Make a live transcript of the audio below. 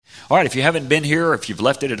All right, if you haven't been here, or if you've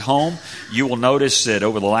left it at home, you will notice that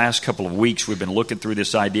over the last couple of weeks we've been looking through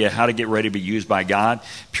this idea, how to get ready to be used by God.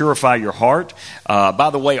 Purify your heart.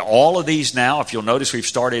 By the way, all of these now, if you'll notice, we've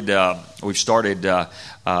started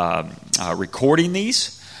recording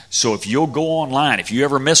these. So if you'll go online, if you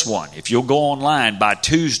ever miss one, if you'll go online by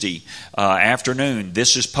Tuesday afternoon,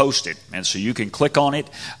 this is posted. And so you can click on it.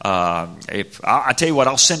 I tell you what,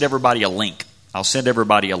 I'll send everybody a link.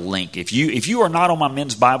 If you are not on my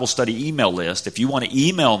men's Bible study email list, if you want to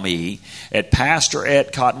email me at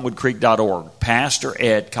pastor@cottonwoodcreek.org,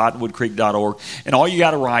 pastor@cottonwoodcreek.org, and all you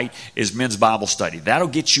got to write is men's Bible study. That'll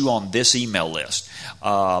get you on this email list.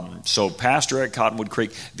 So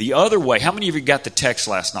pastor@cottonwoodcreek. The other way, how many of you got the text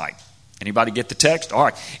last night? Anybody get the text? All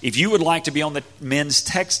right. If you would like to be on the men's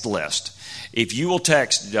text list, if you will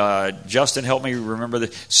text, Justin, help me remember the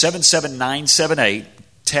 77978.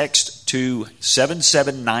 Text to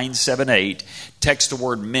 77978. Text the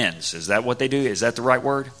word men's. Is that what they do? Is that the right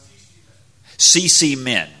word? CC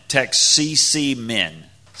men. Text CC men.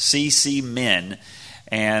 CC men.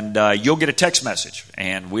 And you'll get a text message.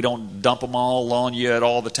 And we don't dump them all on you at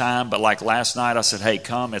all the time. But like last night, I said, hey,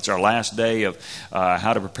 come. It's our last day of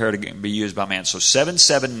how to prepare to be used by man. So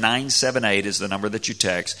 77978 is the number that you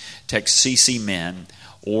text. Text CC men.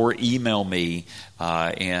 Or email me,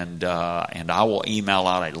 and I will email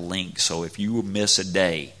out a link. So if you miss a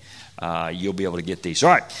day, you'll be able to get these.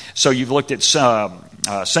 All right. So you've looked at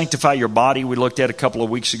sanctify your body. We looked at a couple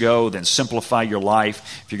of weeks ago. Then simplify your life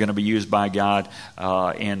if you're going to be used by God.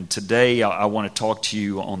 And today I want to talk to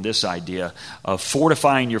you on this idea of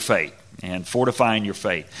fortifying your faith. And fortifying your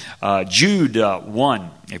faith. Jude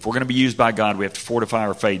 1, if we're going to be used by God, we have to fortify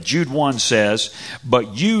our faith. Jude 1 says,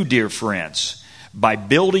 "But you, dear friends, by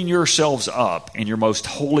building yourselves up in your most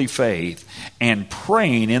holy faith and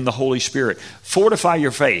praying in the Holy Spirit." Fortify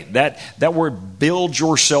your faith. That word, build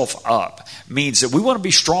yourself up, means that we want to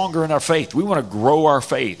be stronger in our faith. We want to grow our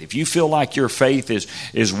faith. If you feel like your faith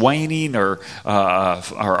is waning or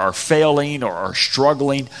failing or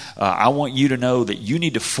struggling, I want you to know that you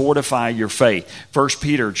need to fortify your faith. 1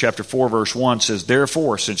 Peter chapter 4, verse 1 says,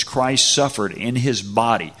 "Therefore, since Christ suffered in his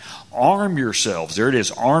body, arm yourselves," there it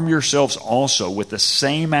is, "arm yourselves also with the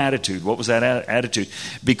same attitude." What was that attitude?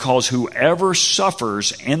 "Because whoever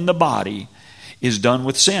suffers in the body is done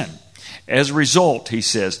with sin. As a result," he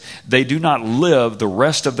says, "they do not live the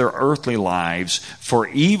rest of their earthly lives for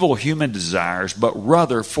evil human desires, but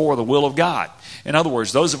rather for the will of God." In other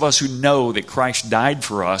words, those of us who know that Christ died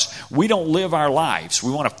for us, we don't live our lives. We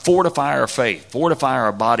want to fortify our faith, fortify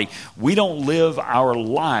our body. We don't live our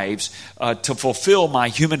lives to fulfill my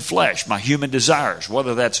human flesh, my human desires,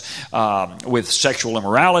 whether that's with sexual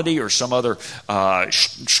immorality or some other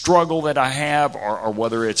struggle that I have, or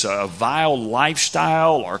whether it's a vile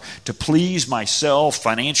lifestyle or to please myself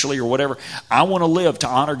financially or whatever. I want to live to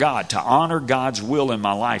honor God, to honor God's will in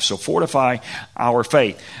my life. So fortify our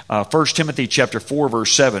faith. 1 Timothy chapter 4,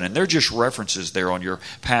 verse 7, and they're just references there on your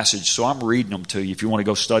passage, so I'm reading them to you if you want to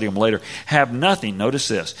go study them later. "Have nothing," notice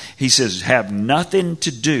this, he says, "have nothing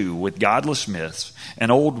to do with godless myths and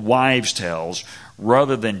old wives' tales,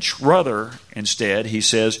 rather instead," he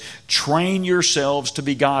says, "train yourselves to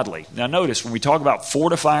be godly." Now notice, when we talk about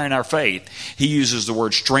fortifying our faith, he uses the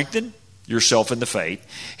word strengthen yourself in the faith.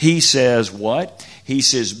 He says what? He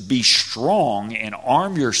says, be strong and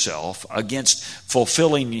arm yourself against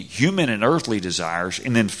fulfilling human and earthly desires.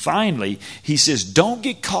 And then finally, he says, don't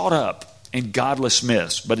get caught up in godless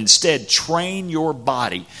myths, but instead train your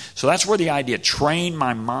body. So that's where the idea, train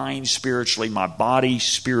my mind spiritually, my body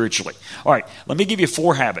spiritually. All right, let me give you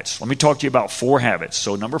 4 habits. Let me talk to you about 4 habits.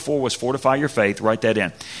 So number 4 was fortify your faith. Write that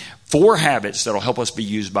in. 4 habits that will help us be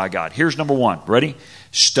used by God. Here's number 1. Ready?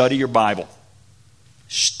 Study your Bible.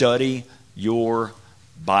 Study your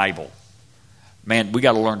Bible. Man, we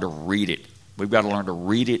got to learn to read it. We've got to learn to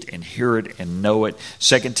read it and hear it and know it.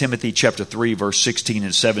 2 Timothy chapter 3, verse 16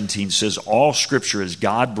 and 17 says, "All Scripture is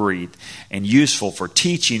God-breathed and useful for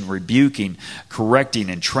teaching, rebuking,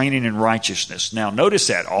 correcting, and training in righteousness." Now, notice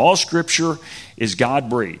that. All Scripture is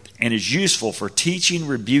God-breathed and is useful for teaching,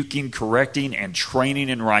 rebuking, correcting, and training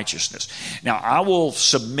in righteousness. Now, I will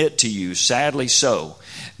submit to you, sadly so,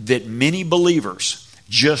 that many believers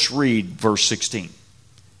just read verse 16.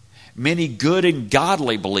 Many good and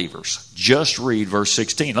godly believers just read verse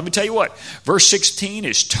 16. Let me tell you what, verse 16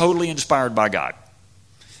 is totally inspired by God.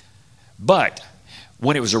 But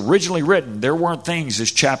when it was originally written, there weren't things as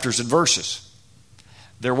chapters and verses.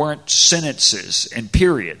 There weren't sentences and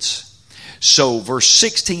periods. So verse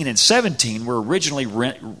 16 and 17 were originally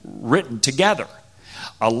written together.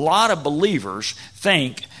 A lot of believers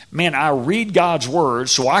think Man, I read God's word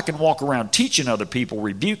so I can walk around teaching other people,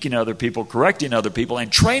 rebuking other people, correcting other people,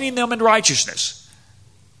 and training them in righteousness.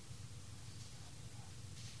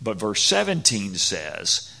 But verse 17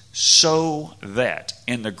 says, so that.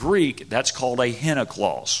 In the Greek, that's called a hina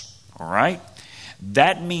clause. All right?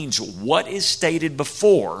 That means what is stated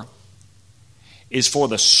before is for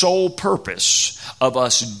the sole purpose of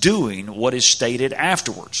us doing what is stated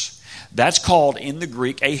afterwards. That's called in the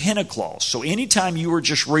Greek a hina clause. So anytime you are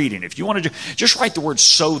just reading, if you want to just write the word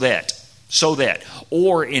so that,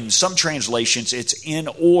 or in some translations it's in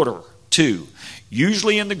order to.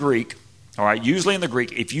 Usually in the Greek,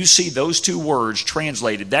 if you see those two words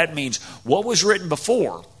translated, that means what was written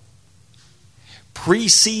before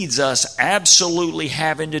precedes us absolutely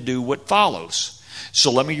having to do what follows.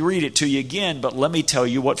 So let me read it to you again, but let me tell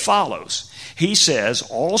you what follows. He says,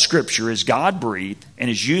 all Scripture is God-breathed and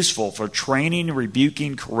is useful for training,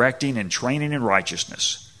 rebuking, correcting, and training in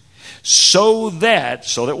righteousness. So that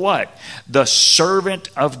what? The servant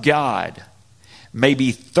of God may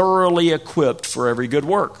be thoroughly equipped for every good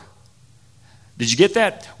work. Did you get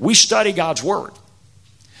that? We study God's Word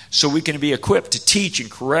so we can be equipped to teach and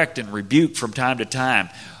correct and rebuke from time to time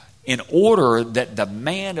in order that the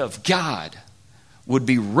man of God would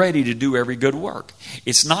be ready to do every good work.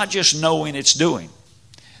 It's not just knowing, it's doing.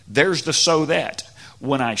 There's the so that.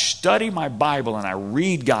 When I study my Bible and I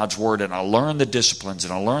read God's Word and I learn the disciplines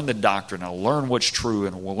and I learn the doctrine, I learn what's true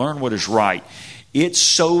and I learn what is right, it's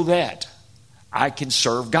so that I can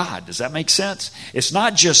serve God. Does that make sense? It's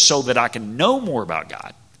not just so that I can know more about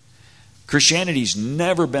God. Christianity's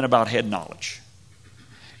never been about head knowledge.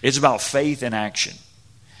 It's about faith and action.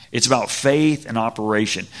 It's about faith and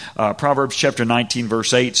operation. Proverbs chapter 19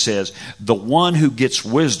 verse 8 says, the one who gets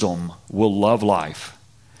wisdom will love life.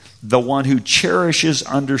 The one who cherishes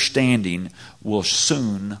understanding will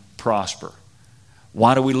soon prosper.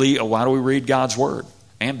 Why do we read God's Word?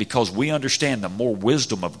 And because we understand the more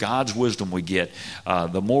wisdom of God's wisdom we get,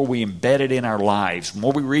 the more we embed it in our lives, the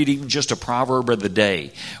more we read even just a proverb of the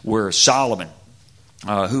day, where Solomon,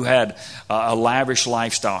 who had a lavish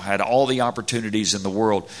lifestyle, had all the opportunities in the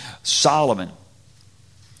world. Solomon,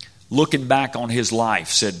 looking back on his life,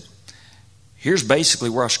 said, here's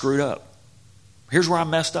basically where I screwed up. Here's where I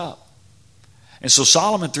messed up. And so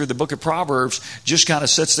Solomon, through the book of Proverbs, just kind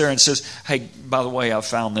of sits there and says, hey, by the way, I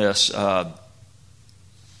found this.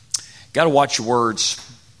 Got to watch your words.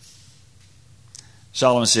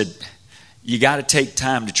 Solomon said, you got to take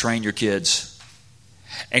time to train your kids.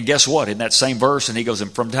 And guess what? In that same verse, and he goes,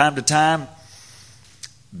 and from time to time,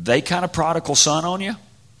 they kind of prodigal son on you.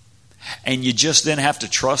 And you just then have to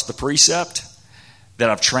trust the precept that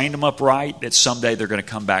I've trained them up right, that someday they're going to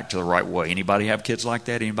come back to the right way. Anybody have kids like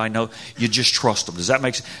that? Anybody know? You just trust them. Does that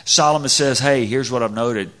make sense? Solomon says, hey, here's what I've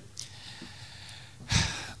noted.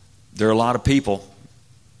 There are a lot of people,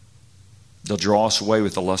 they'll draw us away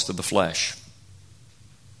with the lust of the flesh.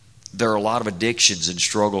 There are a lot of addictions and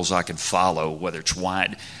struggles I can follow, whether it's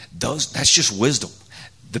wine. That's just wisdom.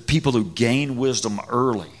 The people who gain wisdom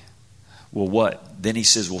early will what? Then he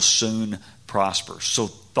says will soon prosper. So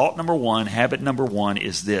thought number one, habit number one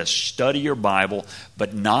is this. Study your Bible,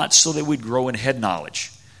 but not so that we'd grow in head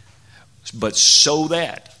knowledge, but so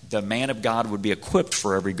that the man of God would be equipped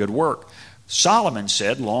for every good work. Solomon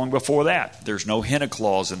said long before that, there's no hina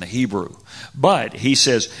clause in the Hebrew. But he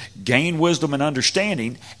says, gain wisdom and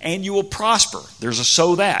understanding and you will prosper. There's a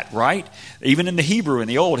so that, right? Even in the Hebrew, in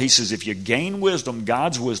the Old, he says, if you gain wisdom,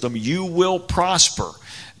 God's wisdom, you will prosper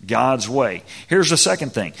God's way. Here's the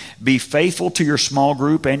second thing. Be faithful to your small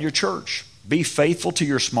group and your church. Be faithful to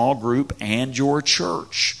your small group and your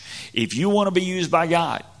church. If you want to be used by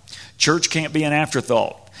God, church can't be an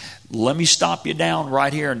afterthought. Let me stop you down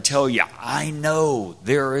right here and tell you, I know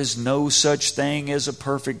there is no such thing as a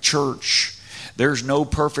perfect church. There's no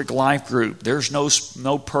perfect life group. There's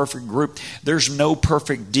no perfect group. There's no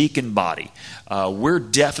perfect deacon body. We're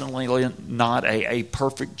definitely not a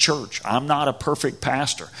perfect church. I'm not a perfect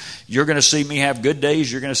pastor. You're going to see me have good days.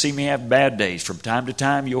 You're going to see me have bad days. From time to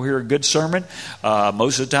time, you'll hear a good sermon.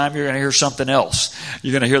 Most of the time, you're going to hear something else.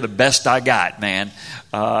 You're going to hear the best I got, man.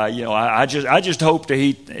 I just hope to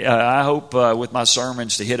hit. I hope with my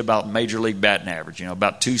sermons to hit about major league batting average.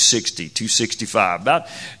 About 260, 265, about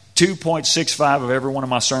 2.65 of every one of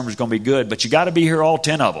my sermons is going to be good, but you got to be here all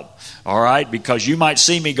 10 of them, all right? Because you might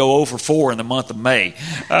see me go 0 for 4 in the month of May.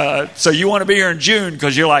 So you want to be here in June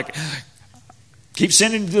because you're like, keep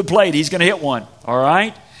sending him to the plate. He's going to hit one, all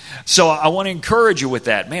right? So I want to encourage you with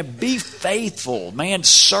that. Man, be faithful. Man,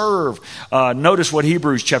 serve. Notice what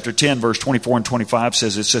Hebrews chapter 10, verse 24 and 25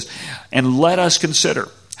 says. It says, and let us consider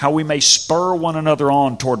how we may spur one another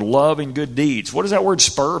on toward love and good deeds. What does that word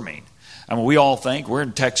spur mean? I mean, we all think, we're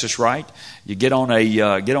in Texas, right? You get on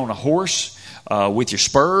a horse with your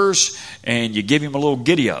spurs, and you give him a little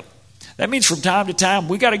giddy up. That means from time to time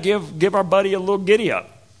we got to give our buddy a little giddy up.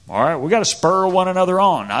 All right, we got to spur one another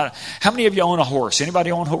on. How many of you own a horse?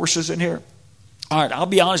 Anybody own horses in here? All right, I'll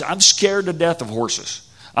be honest. I'm scared to death of horses.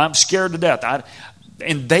 I'm scared to death.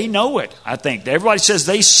 And they know it. I think everybody says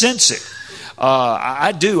they sense it.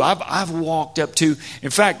 I do. I've walked up to.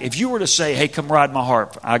 In fact, if you were to say, "Hey, come ride my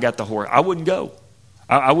horse," I got the horse. I wouldn't go.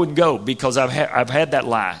 I wouldn't go because I've had that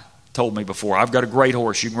lie told me before. I've got a great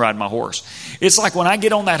horse. You can ride my horse. It's like when I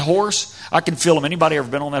get on that horse, I can feel them. Anybody ever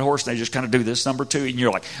been on that horse and they just kind of do this number 2, and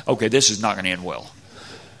you're like, okay, this is not going to end well.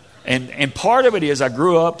 And part of it is I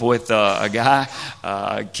grew up with a guy,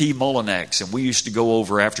 Key Mullinex, and we used to go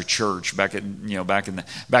over after church back in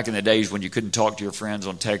the days when you couldn't talk to your friends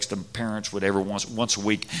on text. And parents would every once a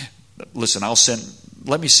week, listen,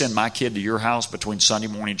 let me send my kid to your house between Sunday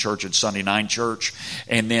morning church and Sunday night church,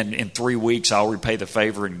 and then in 3 weeks I'll repay the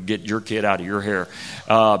favor and get your kid out of your hair.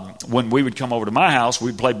 When we would come over to my house,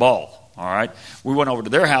 we'd play ball. All right, we went over to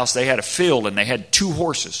their house. They had a field and they had 2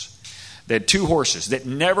 horses. They had 2 horses that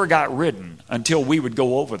never got ridden until we would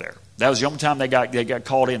go over there. That was the only time they got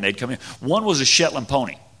called in. They'd come in. One was a Shetland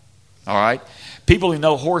pony. All right, people who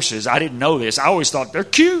know horses, I didn't know this. I always thought they're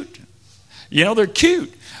cute. They're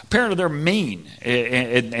cute. Apparently they're mean,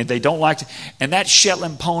 and they don't like to. And that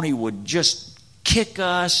Shetland pony would just kick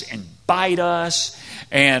us and bite us.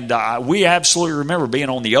 And we absolutely remember being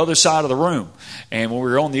on the other side of the room. And when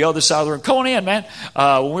we were on the other side of the room, come on in, man.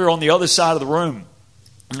 When we were on the other side of the room,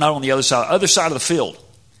 not on the other side of the field,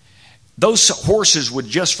 those horses would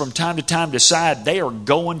just from time to time decide they are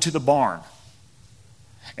going to the barn.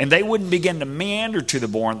 And they wouldn't begin to meander to the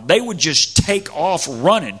barn. They would just take off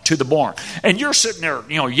running to the barn. And you're sitting there,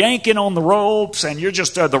 yanking on the ropes, and you're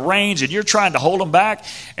just the reins, and you're trying to hold them back.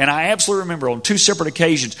 And I absolutely remember on 2 separate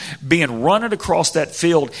occasions being running across that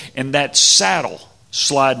field and that saddle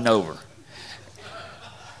sliding over.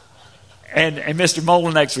 And Mr.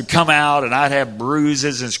 Mullinex would come out, and I'd have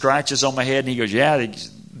bruises and scratches on my head. And he goes, "Yeah,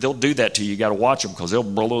 they'll do that to you. You got to watch them because they'll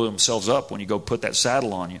blow themselves up when you go put that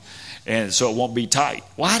saddle on you. And so it won't be tight."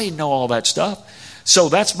 Well, I didn't know all that stuff. So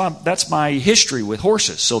that's my history with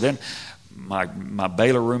horses. So then my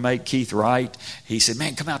Baylor roommate, Keith Wright, he said,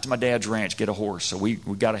 "Man, come out to my dad's ranch, get a horse." So we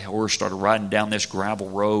got a horse, started riding down this gravel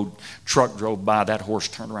road. Truck drove by, that horse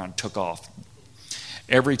turned around and took off.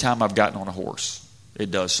 Every time I've gotten on a horse, it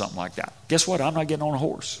does something like that. Guess what? I'm not getting on a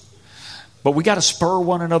horse. But we got to spur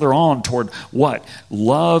one another on toward what?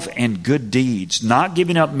 Love and good deeds. Not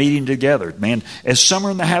giving up meeting together. Man, as some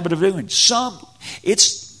are in the habit of doing.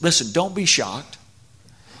 Listen, don't be shocked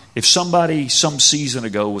if somebody some season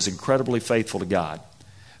ago was incredibly faithful to God,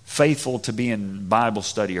 faithful to be in Bible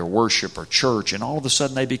study or worship or church, and all of a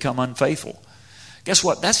sudden they become unfaithful. Guess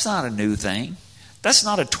what? That's not a new thing. That's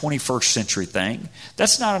not a 21st century thing.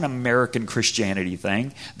 That's not an American Christianity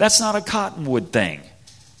thing. That's not a Cottonwood thing.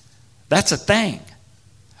 That's a thing.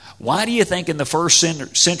 Why do you think in the first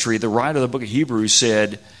century the writer of the book of Hebrews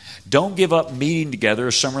said, "Don't give up meeting together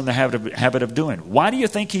as some are in the habit of doing"? Why do you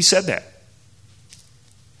think he said that?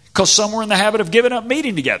 Because some were in the habit of giving up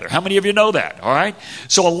meeting together. How many of you know that? All right.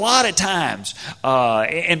 So a lot of times,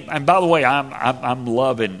 and by the way, I'm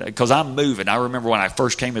loving because I'm moving. I remember when I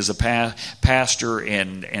first came as a pastor,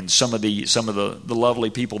 and some of the lovely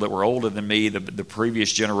people that were older than me, the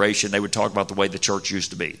previous generation, they would talk about the way the church used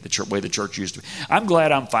to be, the way the church used to be. I'm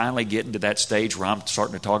glad I'm finally getting to that stage where I'm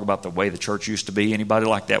starting to talk about the way the church used to be. Anybody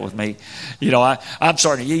like that with me? I'm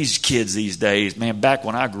starting to these kids these days, man. Back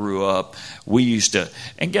when I grew up, we used to,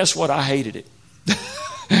 and guess what? I hated it.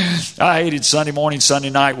 I hated Sunday morning, Sunday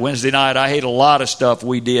night, Wednesday night. I hate a lot of stuff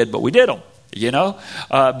we did, but we did them,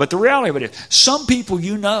 But the reality of it is, some people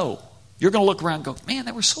you're going to look around and go, "Man,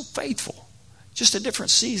 they were so faithful." Just a different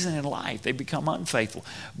season in life, they become unfaithful.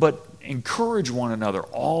 But encourage one another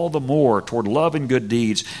all the more toward love and good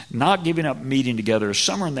deeds, not giving up meeting together as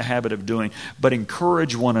some are in the habit of doing, but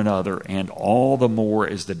encourage one another, and all the more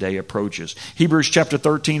as the day approaches. Hebrews chapter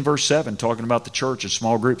 13, verse 7, talking about the church, a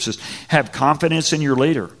small group, says, "Have confidence in your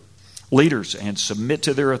leaders and submit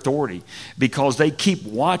to their authority, because they keep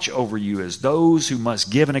watch over you as those who must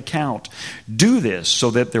give an account. Do this so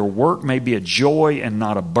that their work may be a joy and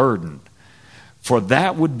not a burden. For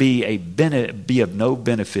that would be of no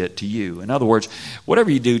benefit to you." In other words, whatever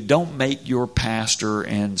you do, don't make your pastor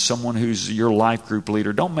and someone who's your life group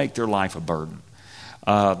leader, don't make their life a burden.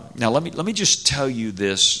 Now, let me just tell you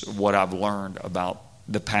this, what I've learned about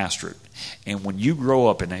the pastorate. And when you grow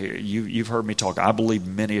up, and you've heard me talk, I believe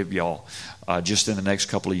many of y'all just in the next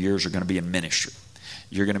couple of years are going to be in ministry.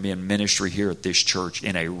 You're going to be in ministry here at this church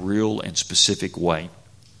in a real and specific way.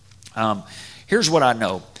 Here's what I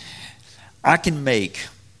know. I can make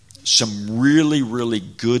some really, really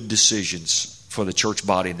good decisions for the church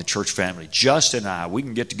body and the church family. Justin and I, we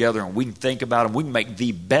can get together and we can think about them. We can make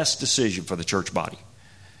the best decision for the church body.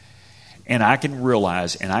 And I can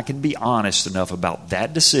realize and I can be honest enough about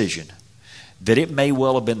that decision that it may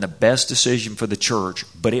well have been the best decision for the church,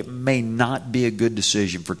 but it may not be a good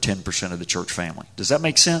decision for 10% of the church family. Does that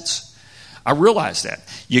make sense? I realize that.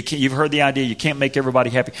 You've heard the idea you can't make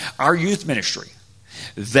everybody happy. Our youth ministry,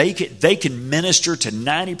 they can minister to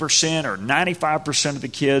 90% or 95% of the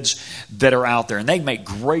kids that are out there, and they make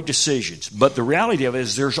great decisions. But the reality of it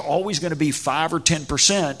is there's always going to be 5 or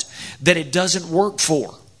 10% that it doesn't work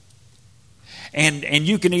for. And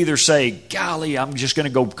you can either say, golly, I'm just going to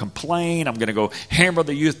go complain. I'm going to go hammer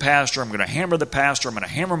the youth pastor. I'm going to hammer the pastor. I'm going to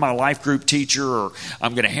hammer my life group teacher. Or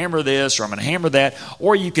I'm going to hammer this or I'm going to hammer that.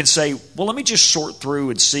 Or you can say, well, let me just sort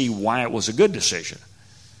through and see why it was a good decision.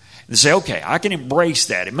 And say, okay, I can embrace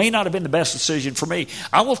that. It may not have been the best decision for me.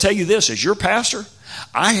 I will tell you this, as your pastor,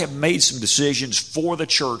 I have made some decisions for the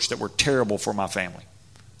church that were terrible for my family.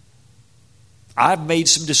 I've made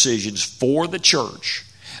some decisions for the church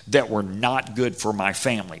that were not good for my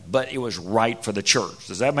family, but it was right for the church.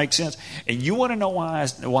 Does that make sense? And you want to know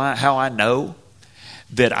how I know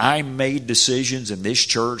that I made decisions in this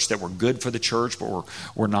church that were good for the church but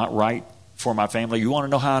were not right for my family? You want to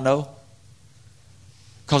know how I know?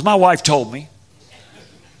 Because my wife told me.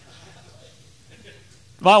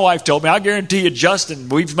 My wife told me. I guarantee you, Justin,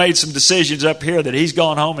 we've made some decisions up here that he's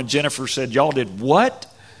gone home and Jennifer said, y'all did what?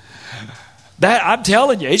 That I'm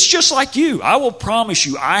telling you, it's just like you. I will promise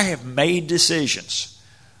you, I have made decisions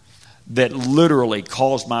that literally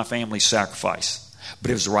caused my family sacrifice,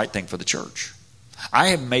 but it was the right thing for the church. I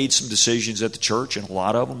have made some decisions at the church, and a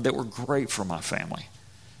lot of them that were great for my family,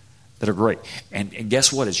 that are great. And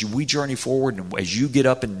guess what? As we journey forward and as you get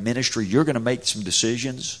up in ministry, you're going to make some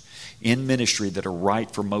decisions in ministry that are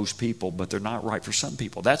right for most people, but they're not right for some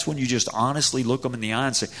people. That's when you just honestly look them in the eye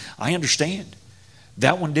and say, I understand.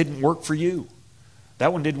 That one didn't work for you.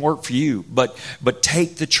 That one didn't work for you. But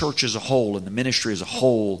take the church as a whole and the ministry as a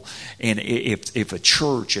whole. And if a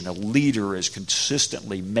church and a leader is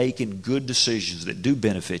consistently making good decisions that do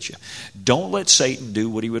benefit you, don't let Satan do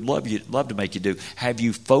what he would love to make you do. Have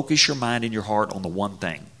you focus your mind and your heart on the one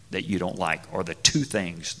thing that you don't like, or the two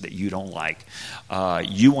things that you don't like.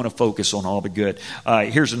 You want to focus on all the good.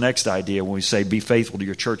 Here's the next idea when we say be faithful to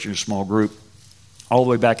your church and your small group. All the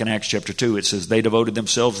way back in Acts chapter 2, it says, they devoted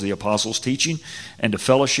themselves to the apostles' teaching and to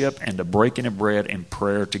fellowship and to breaking of bread and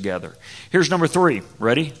prayer together. Here's number 3.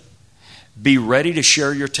 Ready? Be ready to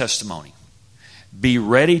share your testimony. Be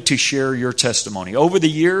ready to share your testimony. Over the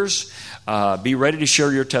years, be ready to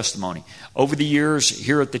share your testimony. Over the years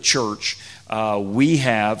here at the church, we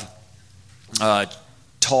have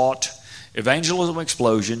taught Evangelism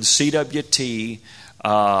Explosion, CWT,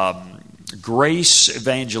 Grace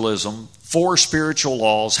Evangelism, 4 spiritual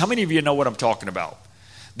laws. How many of you know what I'm talking about?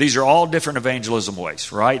 These are all different evangelism ways,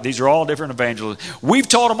 right? These are all different evangelism. We've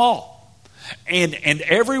taught them all. And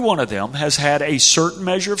every one of them has had a certain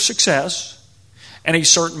measure of success and a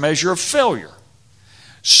certain measure of failure.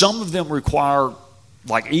 Some of them require,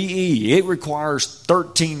 like EE, it requires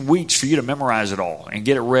 13 weeks for you to memorize it all and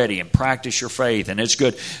get it ready and practice your faith, and it's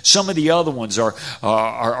good. Some of the other ones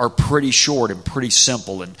are pretty short and pretty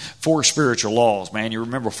simple. And 4 spiritual laws, man, you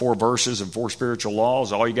remember 4 verses and 4 spiritual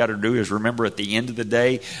laws. All you got to do is remember at the end of the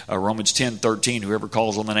day, Romans 10:13, whoever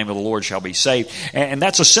calls on the name of the Lord shall be saved. And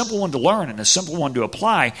that's a simple one to learn and a simple one to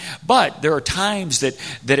apply, but there are times that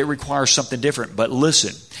it requires something different. But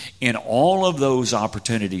listen, in all of those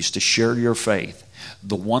opportunities to share your faith,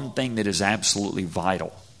 the one thing that is absolutely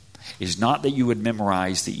vital is not that you would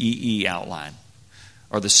memorize the EE outline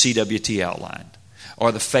or the CWT outline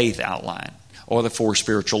or the faith outline or the 4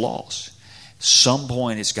 spiritual laws. At some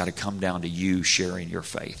point it's got to come down to you sharing your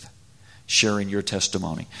faith, sharing your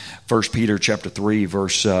testimony. 1 Peter chapter 3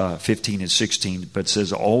 verse 15 and 16, but it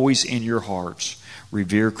says, always in your hearts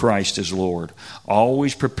revere Christ as Lord,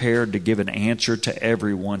 always prepared to give an answer to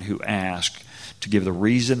everyone who asks, to give the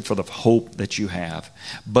reason for the hope that you have.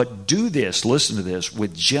 But do this, listen to this,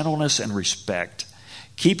 with gentleness and respect,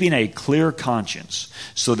 keeping a clear conscience,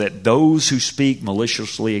 so that those who speak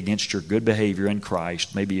maliciously against your good behavior in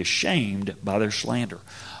Christ may be ashamed by their slander.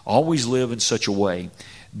 Always live in such a way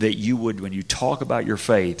that you would, when you talk about your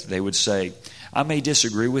faith, they would say, I may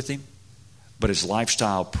disagree with him, but his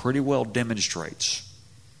lifestyle pretty well demonstrates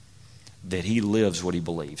that he lives what he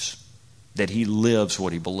believes. That he lives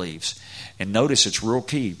what he believes. And notice it's real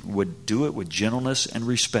key. Would do it with gentleness and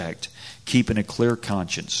respect, keeping a clear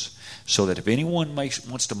conscience, so that if anyone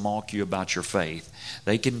wants to mock you about your faith,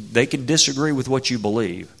 they can disagree with what you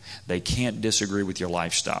believe. They can't disagree with your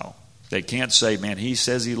lifestyle. They can't say, man, he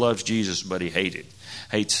says he loves Jesus, but he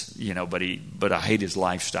hates, but I hate his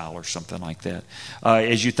lifestyle or something like that.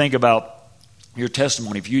 As you think about your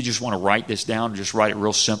testimony, if you just want to write this down, just write it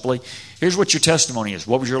real simply. Here's what your testimony is.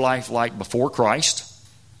 What was your life like before Christ?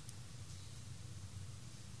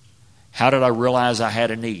 How did I realize I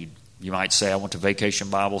had a need? You might say, I went to Vacation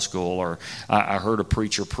Bible School, or I heard a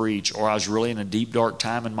preacher preach, or I was really in a deep, dark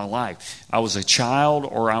time in my life. I was a child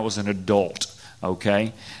or I was an adult.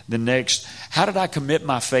 Okay? The next, how did I commit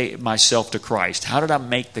myself to Christ? How did I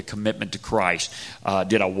make the commitment to Christ?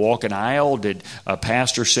 Did I walk an aisle? Did a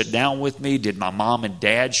pastor sit down with me? Did my mom and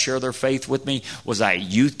dad share their faith with me? Was I at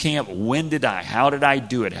youth camp? How did I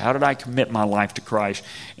do it? How did I commit my life to Christ?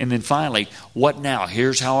 And then finally, what now?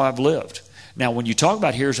 Here's how I've lived. Now, when you talk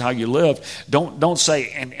about here's how you lived, don't say,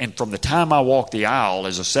 and from the time I walked the aisle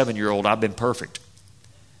as a 7-year-old, I've been perfect.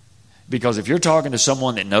 Because if you're talking to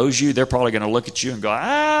someone that knows you, they're probably going to look at you and go,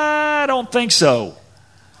 I don't think so.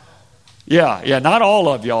 Yeah, not all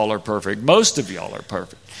of y'all are perfect. Most of y'all are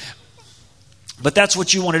perfect. But that's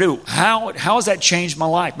what you want to do. How has that changed my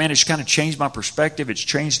life? Man, it's kind of changed my perspective. It's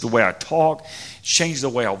changed the way I talk. It's changed the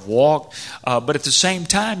way I've walked. But at the same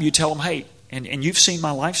time, you tell them, hey, and you've seen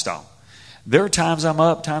my lifestyle. There are times I'm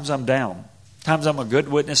up, times I'm down. Times I'm a good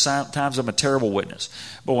witness, times I'm a terrible witness.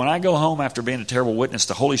 But when I go home after being a terrible witness,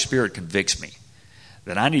 the Holy Spirit convicts me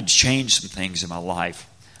that I need to change some things in my life.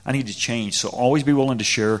 I need to change. So always be willing to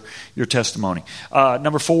share your testimony.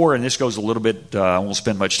 Number 4, and this goes a little bit, I won't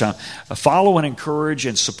spend much time. Follow and encourage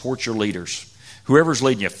and support your leaders. Whoever's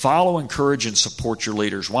leading you, follow, encourage, and support your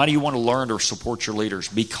leaders. Why do you want to learn or support your leaders?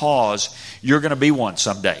 Because you're going to be one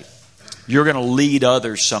someday. You're going to lead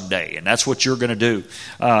others someday, and that's what you're going to do.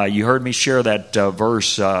 You heard me share that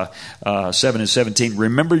verse 7 and 17.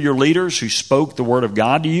 Remember your leaders who spoke the word of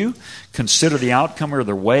God to you. Consider the outcome of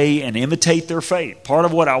their way and imitate their faith. Part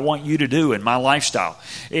of what I want you to do in my lifestyle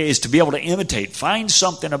is to be able to imitate. Find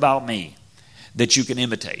something about me that you can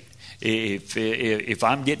imitate. If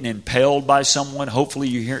I'm getting impelled by someone, hopefully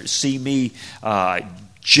you see me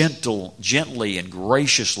gently and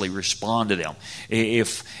graciously respond to them.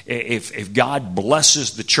 If God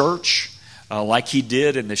blesses the church like he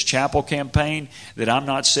did in this chapel campaign, that I'm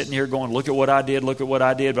not sitting here going, look at what I did,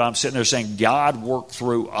 but I'm sitting there saying, God worked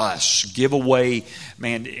through us. Give away,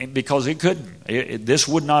 man, because it couldn't. This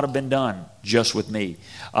would not have been done just with me.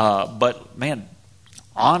 But, man,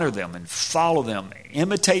 honor them and follow them.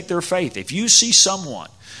 Imitate their faith. If you see someone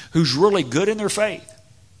who's really good in their faith,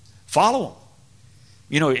 follow them.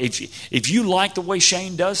 You know, if you like the way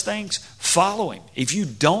Shane does things, follow him. If you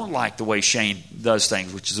don't like the way Shane does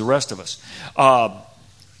things, which is the rest of us,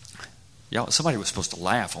 somebody was supposed to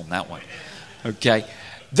laugh on that one. Okay,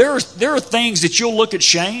 there are things that you'll look at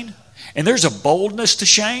Shane, and there's a boldness to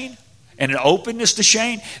Shane and an openness to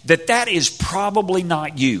Shane that is probably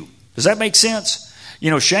not you. Does that make sense? You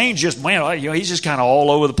know, Shane's just, man, he's just kind of all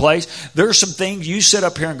over the place. There's some things you sit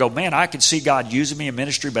up here and go, man, I can see God using me in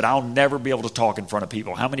ministry, but I'll never be able to talk in front of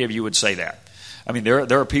people. How many of you would say that? I mean,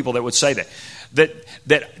 there are people that would say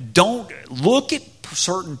that don't look at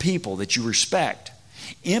certain people that you respect.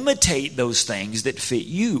 Imitate those things that fit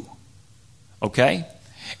you. Okay?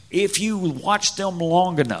 If you watch them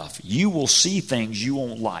long enough, you will see things you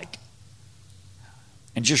won't like.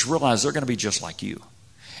 And just realize they're going to be just like you.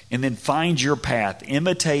 And then find your path.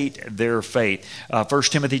 Imitate their faith. 1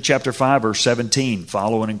 Timothy chapter 5, verse 17.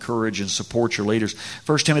 Follow and encourage and support your leaders.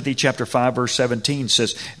 1 Timothy chapter 5, verse 17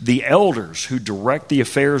 says, the elders who direct the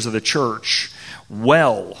affairs of the church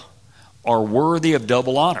well are worthy of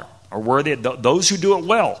double honor. Are worthy of those who do it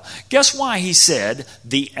well. Guess why he said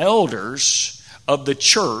the elders of the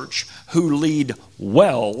church who lead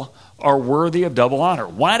well are worthy of double honor?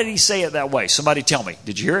 Why did he say it that way? Somebody tell me.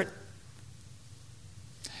 Did you hear it?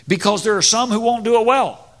 Because there are some who won't do it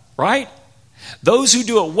well, right? Those who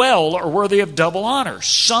do it well are worthy of double honor.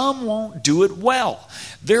 Some won't do it well.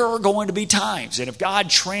 There are going to be times, and if God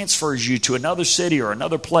transfers you to another city or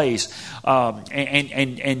another place,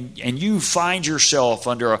 and you find yourself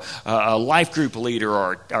under a life group leader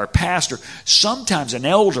or a pastor, sometimes an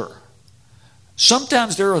elder,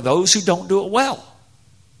 sometimes there are those who don't do it well.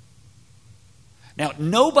 Now,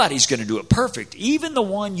 nobody's going to do it perfect. Even the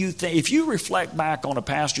one you think, if you reflect back on a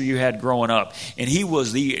pastor you had growing up, and he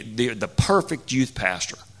was the perfect youth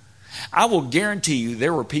pastor, I will guarantee you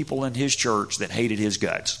there were people in his church that hated his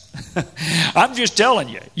guts. I'm just telling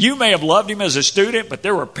you. You may have loved him as a student, but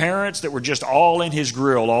there were parents that were just all in his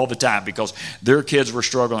grill all the time because their kids were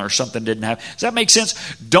struggling or something didn't happen. Does that make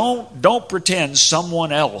sense? Don't pretend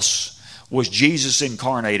someone else was Jesus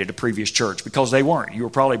incarnate at a previous church, because they weren't. You were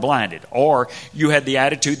probably blinded. Or you had the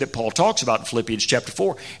attitude that Paul talks about in Philippians chapter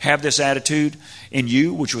 4. Have this attitude in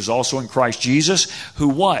you, which was also in Christ Jesus, who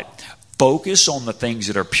what? Focus on the things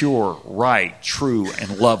that are pure, right, true,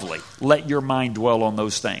 and lovely. Let your mind dwell on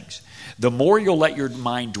those things. The more you'll let your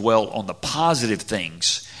mind dwell on the positive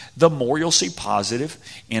things, the more you'll see positive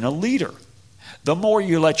in a leader. The more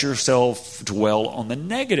you let yourself dwell on the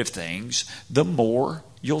negative things, the more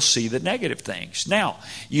you'll see the negative things. Now,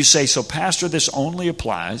 you say, so Pastor, this only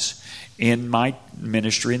applies in my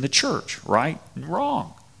ministry in the church, right?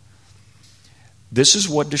 Wrong. This is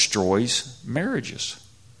what destroys marriages.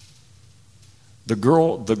 The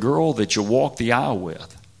girl that you walk the aisle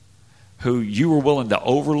with, who you were willing to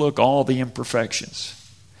overlook all the imperfections,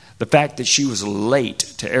 the fact that she was late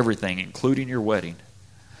to everything, including your wedding,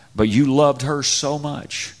 but you loved her so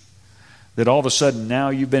much that all of a sudden now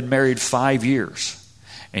you've been married 5 years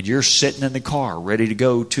and you're sitting in the car ready to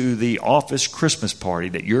go to the office Christmas party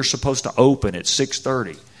that you're supposed to open at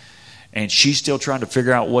 6:30, and she's still trying to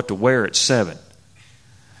figure out what to wear at 7.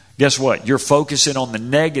 Guess what? You're focusing on the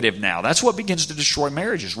negative now. That's what begins to destroy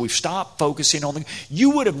marriages. We've stopped focusing on the...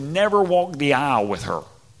 You would have never walked the aisle with her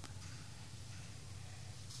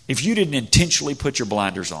if you didn't intentionally put your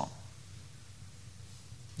blinders on.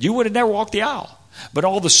 You would have never walked the aisle. But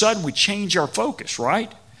all of a sudden we change our focus,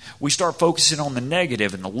 right? We start focusing on the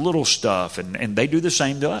negative and the little stuff, and they do the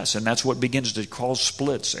same to us. And that's what begins to cause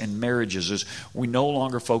splits in marriages, is we no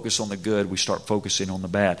longer focus on the good. We start focusing on the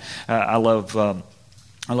bad. I love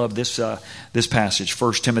this passage,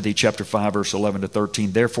 1 Timothy chapter 5, verse 11 to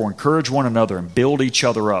 13. Therefore, encourage one another and build each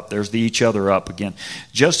other up. There's the each other up again.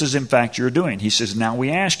 Just as in fact you're doing. He says, now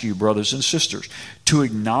we ask you, brothers and sisters, to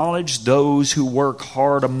acknowledge those who work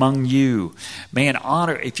hard among you. Man,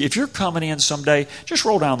 honor. If you're coming in someday, just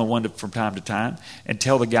roll down the window from time to time and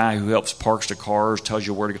tell the guy who helps parks the cars, tells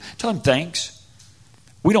you where to go. Tell him thanks.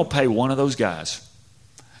 We don't pay one of those guys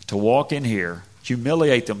to walk in here,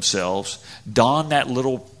 humiliate themselves, don that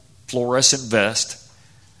little fluorescent vest.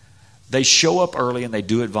 They show up early and they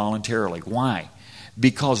do it voluntarily. Why?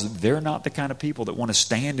 Because they're not the kind of people that want to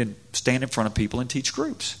stand in front of people and teach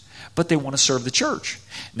groups, but they want to serve the church.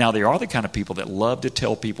 Now, they are the kind of people that love to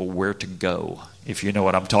tell people where to go, if you know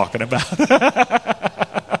what I'm talking about.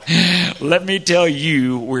 Let me tell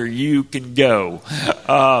you where you can go.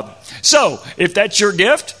 So, if that's your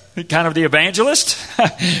gift, kind of the evangelist,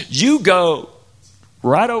 you go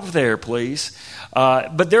right over there, please.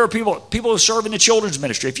 But there are people who serve in the children's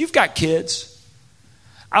ministry. If you've got kids,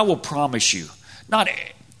 I will promise you, not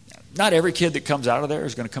every kid that comes out of there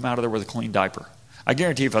is going to come out of there with a clean diaper. I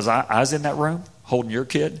guarantee you, if I was in that room holding your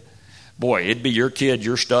kid, boy, it'd be your kid,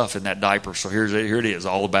 your stuff in that diaper. So here it is,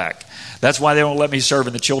 all the back. That's why they won't let me serve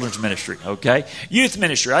in the children's ministry, okay? Youth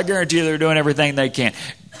ministry, I guarantee you they're doing everything they can.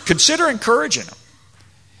 Consider encouraging them.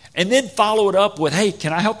 And then follow it up with, hey,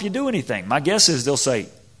 can I help you do anything? My guess is they'll say, as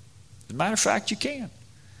a matter of fact, you can.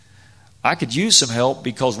 I could use some help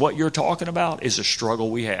because what you're talking about is a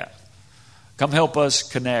struggle we have. Come help us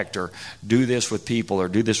connect or do this with people or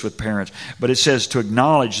do this with parents. But it says to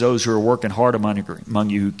acknowledge those who are working hard among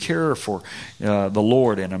you, who care for the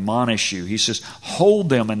Lord and admonish you. He says, hold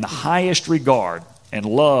them in the highest regard and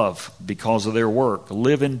love because of their work.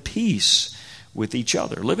 Live in peace with each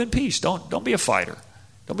other. Live in peace. Don't be a fighter.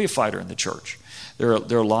 Don't be a fighter in the church. There are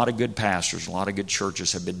a lot of good pastors, a lot of good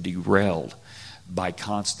churches have been derailed by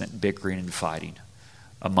constant bickering and fighting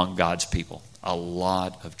among God's people. A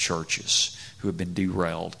lot of churches who have been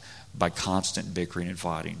derailed by constant bickering and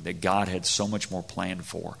fighting that God had so much more planned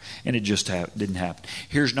for, and it just didn't happen.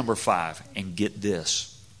 Here's number 5, and get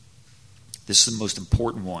this. This is the most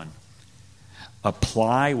important one.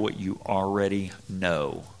 Apply what you already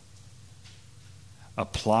know.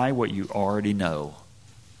 Apply what you already know.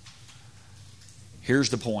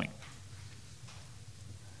 Here's the point.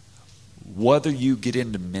 Whether you get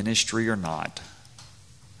into ministry or not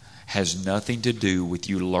has nothing to do with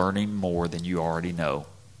you learning more than you already know.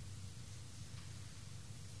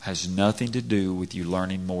 Has nothing to do with you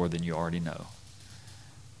learning more than you already know.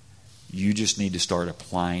 You just need to start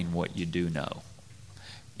applying what you do know.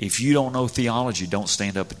 If you don't know theology, don't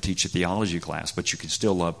stand up and teach a theology class, but you can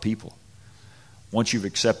still love people. Once you've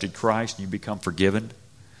accepted Christ and you become forgiven,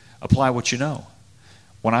 apply what you know.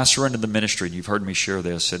 When I surrendered the ministry, and you've heard me share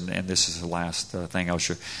this, and this is the last thing I'll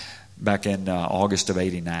share. Back in August of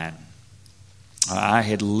 '89, I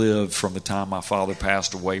had lived from the time my father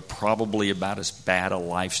passed away probably about as bad a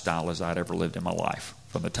lifestyle as I'd ever lived in my life.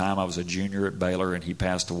 From the time I was a junior at Baylor and he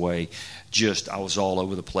passed away, I was all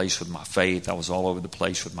over the place with my faith. I was all over the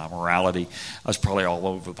place with my morality. I was probably all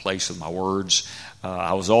over the place with my words.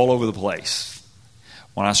 I was all over the place.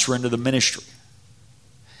 When I surrendered the ministry,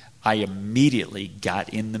 I immediately got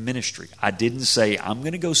in the ministry. I didn't say, I'm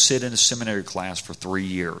going to go sit in a seminary class for 3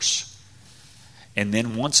 years. And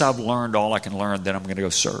then once I've learned all I can learn, then I'm going to go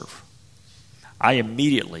serve. I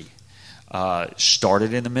immediately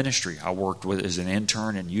started in the ministry. I worked as an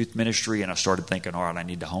intern in youth ministry, and I started thinking, all right, I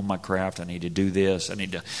need to hone my craft. I need to do this. And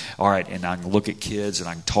I can look at kids, and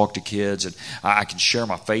I can talk to kids, and I can share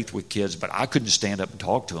my faith with kids, but I couldn't stand up and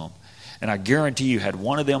talk to them. And I guarantee you, had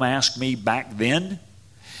one of them asked me back then,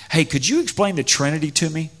 hey, could you explain the Trinity to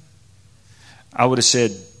me? I would have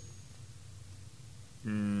said,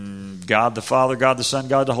 God the Father, God the Son,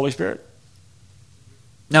 God the Holy Spirit.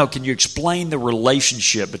 No, can you explain the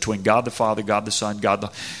relationship between God the Father, God the Son,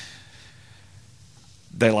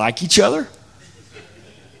 They like each other?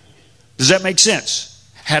 Does that make sense?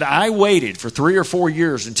 Had I waited for 3 or 4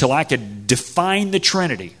 years until I could define the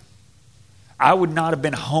Trinity, I would not have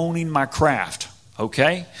been honing my craft.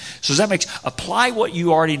 Okay? So does that make sense? Apply what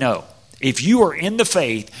you already know. If you are in the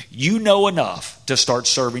faith, you know enough to start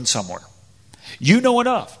serving somewhere. You know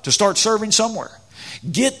enough to start serving somewhere.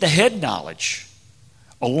 Get the head knowledge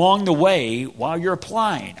along the way while you're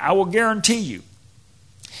applying. I will guarantee you,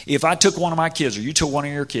 if I took one of my kids or you took one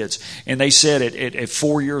of your kids and they said at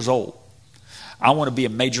 4 years old, I want to be a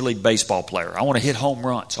Major League Baseball player. I want to hit home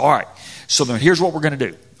runs. All right, so then here's what we're going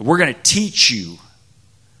to do. We're going to teach you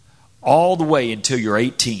all the way until you're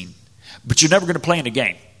 18, but you're never going to play in a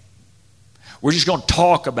game. We're just going to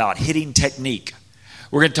talk about hitting technique.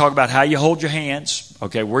 We're going to talk about how you hold your hands,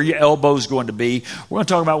 okay, where your elbow's going to be. We're going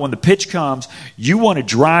to talk about when the pitch comes, you want to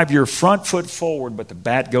drive your front foot forward, but the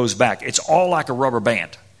bat goes back. It's all like a rubber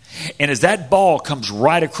band. And as that ball comes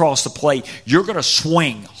right across the plate, you're going to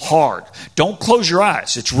swing hard. Don't close your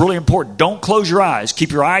eyes. It's really important. Don't close your eyes.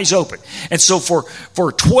 Keep your eyes open. And so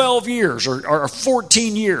for 12 years or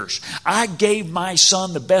 14 years, I gave my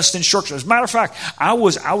son the best instruction. As a matter of fact, I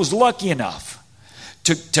was lucky enough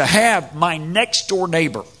to have my next door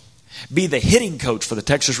neighbor be the hitting coach for the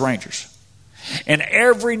Texas Rangers. And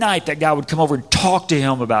every night that guy would come over and talk to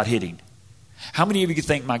him about hitting. How many of you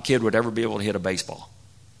think my kid would ever be able to hit a baseball?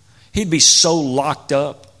 He'd be so locked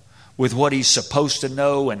up with what he's supposed to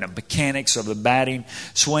know and the mechanics of the batting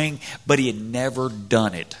swing, but he had never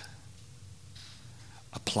done it.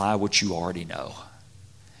 Apply what you already know.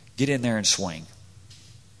 Get in there and swing.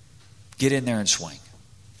 Get in there and swing.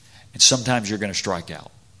 And sometimes you're going to strike out.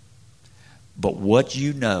 But what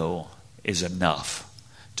you know is enough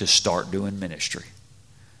to start doing ministry.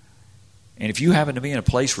 And if you happen to be in a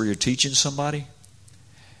place where you're teaching somebody,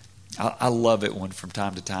 I love it when from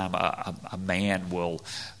time to time a man will,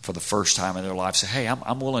 for the first time in their life, say, hey,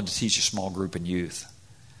 I'm willing to teach a small group in youth.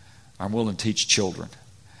 I'm willing to teach children.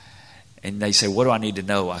 And they say, what do I need to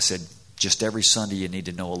know? I said, just every Sunday you need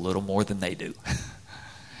to know a little more than they do.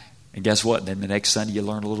 And guess what? Then the next Sunday you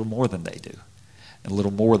learn a little more than they do. And a little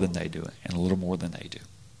more than they do. And a little more than they do.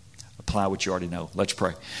 Apply what you already know. Let's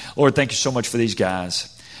pray. Lord, thank you so much for these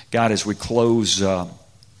guys. God, as we close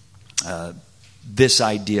this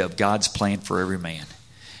idea of God's plan for every man,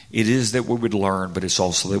 it is that we would learn, but it's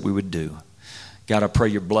also that we would do. God, I pray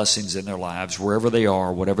your blessings in their lives, wherever they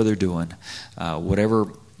are, whatever they're doing,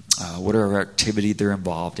 whatever activity they're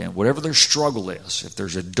involved in, whatever their struggle is. If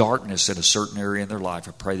there's a darkness in a certain area in their life,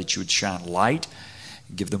 I pray that you would shine light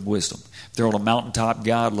and give them wisdom. If they're on a mountaintop,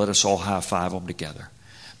 God, let us all high-five them together.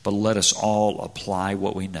 But let us all apply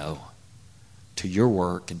what we know to your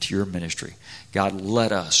work and to your ministry. God,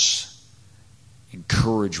 let us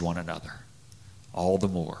encourage one another all the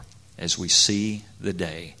more as we see the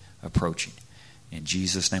day approaching. In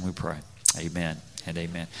Jesus' name we pray. Amen and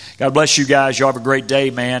amen. God bless you guys. You have a great day,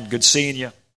 man. Good seeing you.